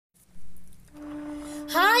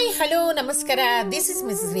Hello ನಮಸ್ಕಾರ. This is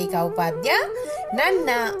Mrs ರೇಖಾ ಉಪಾಧ್ಯ. ನನ್ನ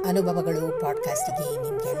ಅನುಭವಗಳು ಪಾಡ್ಕಾಸ್ಟಿಗೆ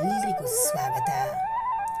ನಿಮಗೆಲ್ಲರಿಗೂ ಸ್ವಾಗತ.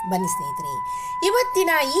 ಬನ್ನಿ ಸ್ನೇಹಿತರೆ,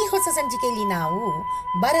 ಇವತ್ತಿನ ಈ ಹೊಸ ಸಂಚಿಕೆಯಲ್ಲಿ ನಾವು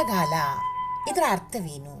ಬರಗಾಲ, ಇದರ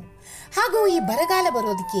ಅರ್ಥವೇನು ಹಾಗೂ ಈ ಬರಗಾಲ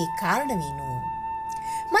ಬರೋದಕ್ಕೆ ಕಾರಣವೇನು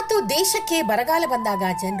ಮತ್ತು ದೇಶಕ್ಕೆ ಬರಗಾಲ ಬಂದಾಗ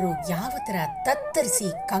ಜನರು ಯಾವ ಥರ ತತ್ತರಿಸಿ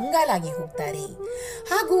ಕಂಗಾಲಾಗಿ ಹೋಗ್ತಾರೆ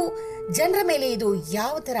ಹಾಗೂ ಜನರ ಮೇಲೆ ಇದು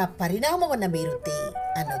ಯಾವ ಥರ ಪರಿಣಾಮವನ್ನು ಬೀರುತ್ತೆ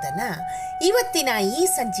ಅನ್ನೋದನ್ನು ಇವತ್ತಿನ ಈ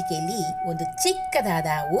ಸಂಚಿಕೆಯಲ್ಲಿ ಒಂದು ಚಿಕ್ಕದಾದ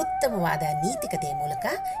ಉತ್ತಮವಾದ ನೀತಿಕತೆಯ ಮೂಲಕ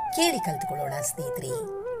ಕೇಳಿ ಕಲಿತುಕೊಳ್ಳೋಣ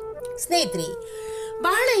ಸ್ನೇಹಿತರೆ,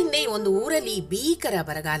 ಬಹಳ ಹಿಂದೆ ಒಂದು ಊರಲ್ಲಿ ಭೀಕರ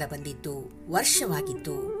ಬರಗಾಲ ಬಂದಿತ್ತು.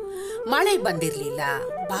 ವರ್ಷವಾಗಿತ್ತು. ಮಳೆ ಬಂದಿರಲಿಲ್ಲ.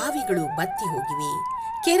 ಬಾವಿಗಳು ಬತ್ತಿ ಹೋಗಿವೆ,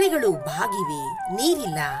 ಕೆರೆಗಳು ಬಾಗಿವೆ,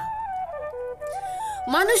 ನೀರಿಲ್ಲ.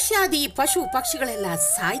 ಮನುಷ್ಯಾದಿ ಪಶು ಪಕ್ಷಿಗಳೆಲ್ಲ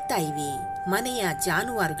ಸಾಯ್ತಾ ಇವೆ. ಮನೆಯ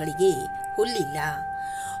ಜಾನುವಾರುಗಳಿಗೆ ಹುಲ್ಲಿಲ್ಲ,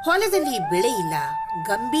 ಹೊಲದಲ್ಲಿ ಬೆಳೆ ಇಲ್ಲ.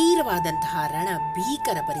 ಗಂಭೀರವಾದಂತಹ ರಣ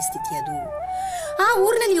ಭೀಕರ ಪರಿಸ್ಥಿತಿ ಅದು. ಆ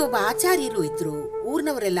ಊರಿನಲ್ಲಿ ಒಬ್ಬ ಆಚಾರ್ಯರು ಇದ್ರು.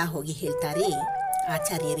 ಊರಿನವರೆಲ್ಲ ಹೋಗಿ ಹೇಳ್ತಾರೆ,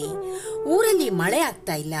 ಆಚಾರ್ಯರೇ, ಊರಲ್ಲಿ ಮಳೆ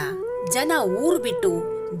ಆಗ್ತಾ ಇಲ್ಲ. ಜನ ಊರು ಬಿಟ್ಟು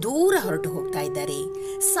ದೂರ ಹೊರಟು ಹೋಗ್ತಾ ಇದ್ದಾರೆ,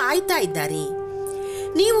 ಸಾಯ್ತಾ ಇದ್ದಾರೆ.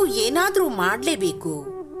 ನೀವು ಏನಾದರೂ ಮಾಡಲೇಬೇಕು.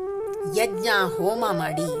 ಯಜ್ಞ ಹೋಮ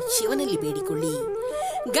ಮಾಡಿ ಶಿವನಲ್ಲಿ ಬೇಡಿಕೊಳ್ಳಿ,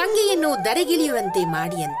 ಗಂಗೆಯನ್ನು ಧರೆಗಿಳಿಯುವಂತೆ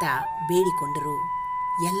ಮಾಡಿ ಅಂತ ಬೇಡಿಕೊಂಡರು.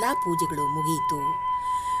 ಎಲ್ಲ ಪೂಜೆಗಳು ಮುಗಿಯಿತು.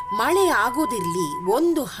 ಮಳೆ ಆಗೋದಿರಲಿ,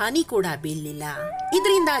 ಒಂದು ಹನಿ ಕೂಡ ಬೀಳಲಿಲ್ಲ.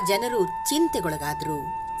 ಇದರಿಂದ ಜನರು ಚಿಂತೆಗೊಳಗಾದ್ರು.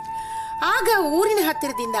 ಆಗ ಊರಿನ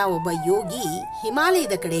ಹತ್ತಿರದಿಂದ ಒಬ್ಬ ಯೋಗಿ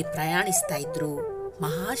ಹಿಮಾಲಯದ ಕಡೆ ಪ್ರಯಾಣಿಸ್ತಾ ಇದ್ರು.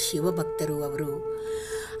 ಮಹಾಶಿವಭಕ್ತರು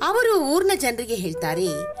ಅವರು ಊರಿನ ಜನರಿಗೆ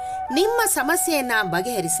ಹೇಳ್ತಾರೆ, ನಿಮ್ಮ ಸಮಸ್ಯೆಯನ್ನ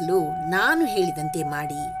ಬಗೆಹರಿಸಲು ನಾನು ಹೇಳಿದಂತೆ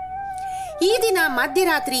ಮಾಡಿ. ಈ ದಿನ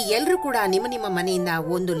ಮಧ್ಯರಾತ್ರಿ ಎಲ್ಲರೂ ಕೂಡ ನಿಮ್ಮ ಮನೆಯಿಂದ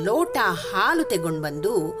ಒಂದು ಲೋಟ ಹಾಲು ತೆಗೊಂಡು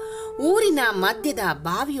ಬಂದು ಊರಿನ ಮಧ್ಯದ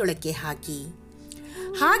ಬಾವಿಯೊಳಕ್ಕೆ ಹಾಕಿ.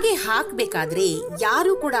 ಹಾಗೆ ಹಾಕಬೇಕಾದ್ರೆ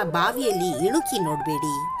ಯಾರೂ ಕೂಡ ಬಾವಿಯಲ್ಲಿ ಇಣುಕಿ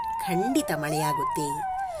ನೋಡಬೇಡಿ, ಖಂಡಿತ ಮಳೆಯಾಗುತ್ತೆ.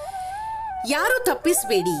 ಯಾರೂ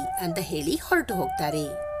ತಪ್ಪಿಸಬೇಡಿ ಅಂತ ಹೇಳಿ ಹೊರಟು ಹೋಗ್ತಾರೆ.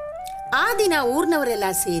 ಆ ದಿನ ಊರಿನವರೆಲ್ಲ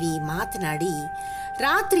ಸೇರಿ ಮಾತನಾಡಿ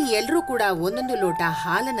ರಾತ್ರಿ ಎಲ್ಲರೂ ಕೂಡ ಒಂದೊಂದು ಲೋಟ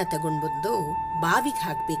ಹಾಲನ್ನು ತಗೊಂಡು ಬಂದು ಬಾವಿಗೆ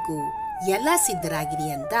ಹಾಕಬೇಕು, ಎಲ್ಲ ಸಿದ್ಧರಾಗಿರಿ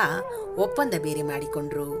ಅಂತ ಒಪ್ಪಂದ ಬೇರೆ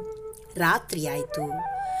ಮಾಡಿಕೊಂಡ್ರು. ರಾತ್ರಿ ಆಯಿತು.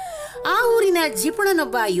 ಆ ಊರಿನ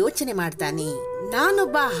ಜಿಪುಣನೊಬ್ಬ ಯೋಚನೆ ಮಾಡ್ತಾನೆ,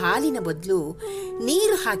 ನಾನೊಬ್ಬ ಹಾಲಿನ ಬದಲು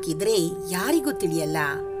ನೀರು ಹಾಕಿದ್ರೆ ಯಾರಿಗೂ ತಿಳಿಯಲ್ಲ,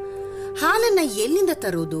 ಹಾಲನ್ನ ಎಲ್ಲಿಂದ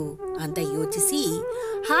ತರೋದು ಅಂತ ಯೋಚಿಸಿ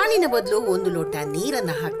ಹಾಲಿನ ಬದಲು ಒಂದು ಲೋಟ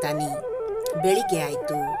ನೀರನ್ನು ಹಾಕ್ತಾನೆ. ಬೆಳಿಗ್ಗೆ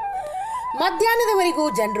ಆಯಿತು. ಮಧ್ಯಾಹ್ನದವರೆಗೂ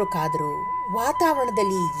ಜನರು ಕಾದರು.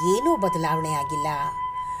 ವಾತಾವರಣದಲ್ಲಿ ಏನೂ ಬದಲಾವಣೆ ಆಗಿಲ್ಲ.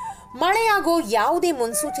 ಮಳೆಯಾಗೋ ಯಾವುದೇ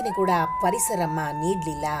ಮುನ್ಸೂಚನೆ ಕೂಡ ಪರಿಸರಮ್ಮ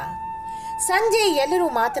ನೀಡಲಿಲ್ಲ. ಸಂಜೆ ಎಲ್ಲರೂ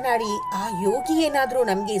ಮಾತನಾಡಿ, ಆ ಯೋಗಿ ಏನಾದರೂ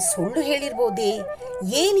ನಮಗೆ ಸುಳ್ಳು ಹೇಳಿರ್ಬೋದೇ,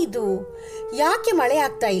 ಏನಿದು, ಯಾಕೆ ಮಳೆ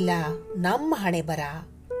ಆಗ್ತಾ ಇಲ್ಲ, ನಮ್ಮ ಹಣೆ ಬರ.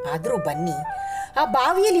 ಆದರೂ ಬನ್ನಿ ಆ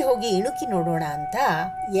ಬಾವಿಯಲ್ಲಿ ಹೋಗಿ ಇಣುಕಿ ನೋಡೋಣ ಅಂತ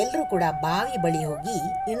ಎಲ್ಲರೂ ಕೂಡ ಬಾವಿ ಬಳಿ ಹೋಗಿ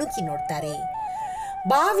ಇಣುಕಿ ನೋಡ್ತಾರೆ.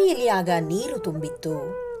 ಬಾವಿಯಲ್ಲಿ ಆಗ ನೀರು ತುಂಬಿತ್ತು.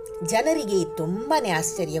 ಜನರಿಗೆ ತುಂಬಾನೇ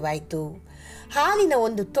ಆಶ್ಚರ್ಯವಾಯಿತು. ಹಾಲಿನ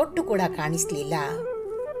ಒಂದು ತೊಟ್ಟು ಕೂಡ ಕಾಣಿಸ್ಲಿಲ್ಲ.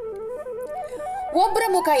 ಒಬ್ಬರ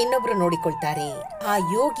ಮುಖ ಇನ್ನೊಬ್ರು ನೋಡಿಕೊಳ್ತಾರೆ. ಆ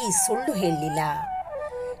ಯೋಗಿ ಸುಳ್ಳು ಹೇಳಲಿಲ್ಲ.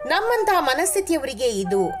 ನಮ್ಮಂತಹ ಮನಸ್ಥಿತಿಯವರಿಗೆ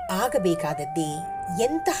ಇದು ಆಗಬೇಕಾದದ್ದೇ.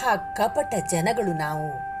 ಎಂತಹ ಕಪಟ ಜನಗಳು ನಾವು.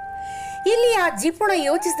 ಇಲ್ಲಿ ಆ ಜಿಪುಣ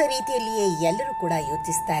ಯೋಚಿಸಿದ ರೀತಿಯಲ್ಲಿಯೇ ಎಲ್ಲರೂ ಕೂಡ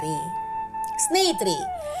ಯೋಚಿಸ್ತಾರೆ. ಸ್ನೇಹಿತರೆ,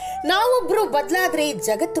 ನಾವೊಬ್ರು ಬದಲಾದ್ರೆ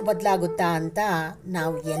ಜಗತ್ತು ಬದಲಾಗುತ್ತಾ ಅಂತ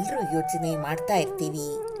ನಾವು ಎಲ್ಲರೂ ಯೋಚನೆ ಮಾಡ್ತಾ ಇರ್ತೀವಿ.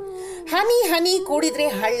 ಹನಿ ಹನಿ ಕೂಡಿದ್ರೆ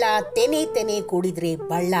ಹಳ್ಳ, ತೆನೆ ತೆನೆ ಕೂಡಿದ್ರೆ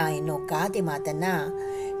ಬಳ್ಳ ಎನ್ನೋ ಗಾದೆ ಮಾತನ್ನ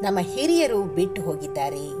ನಮ್ಮ ಹಿರಿಯರು ಬಿಟ್ಟು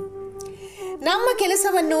ಹೋಗಿದ್ದಾರೆ. ನಮ್ಮ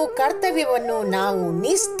ಕೆಲಸವನ್ನು, ಕರ್ತವ್ಯವನ್ನು ನಾವು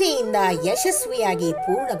ನಿಷ್ಠೆಯಿಂದ ಯಶಸ್ವಿಯಾಗಿ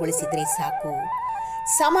ಪೂರ್ಣಗೊಳಿಸಿದ್ರೆ ಸಾಕು,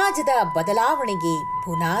 ಸಮಾಜದ ಬದಲಾವಣೆಗೆ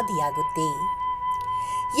ಬುನಾದಿಯಾಗುತ್ತೆ.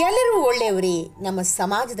 ಎಲ್ಲರೂ ಒಳ್ಳೆಯವರೇ ನಮ್ಮ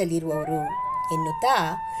ಸಮಾಜದಲ್ಲಿರುವವರು ಎನ್ನುತ್ತಾ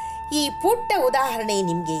ಈ ಪುಟ್ಟ ಉದಾಹರಣೆ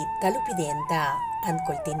ನಿಮಗೆ ತಲುಪಿದೆ ಅಂತ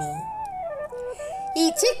ಅಂದ್ಕೊಳ್ತೀನಿ. ಈ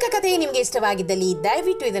ಚಿಕ್ಕ ಕಥೆ ನಿಮಗೆ ಇಷ್ಟವಾಗಿದ್ದಲ್ಲಿ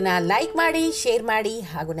ದಯವಿಟ್ಟು ಇದನ್ನು ಲೈಕ್ ಮಾಡಿ, ಶೇರ್ ಮಾಡಿ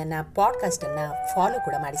ಹಾಗೂ ನನ್ನ ಪಾಡ್ಕಾಸ್ಟನ್ನು ಫಾಲೋ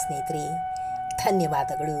ಕೂಡ ಮಾಡಿ ಸ್ನೇಹಿತರೆ.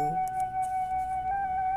 ಧನ್ಯವಾದಗಳು.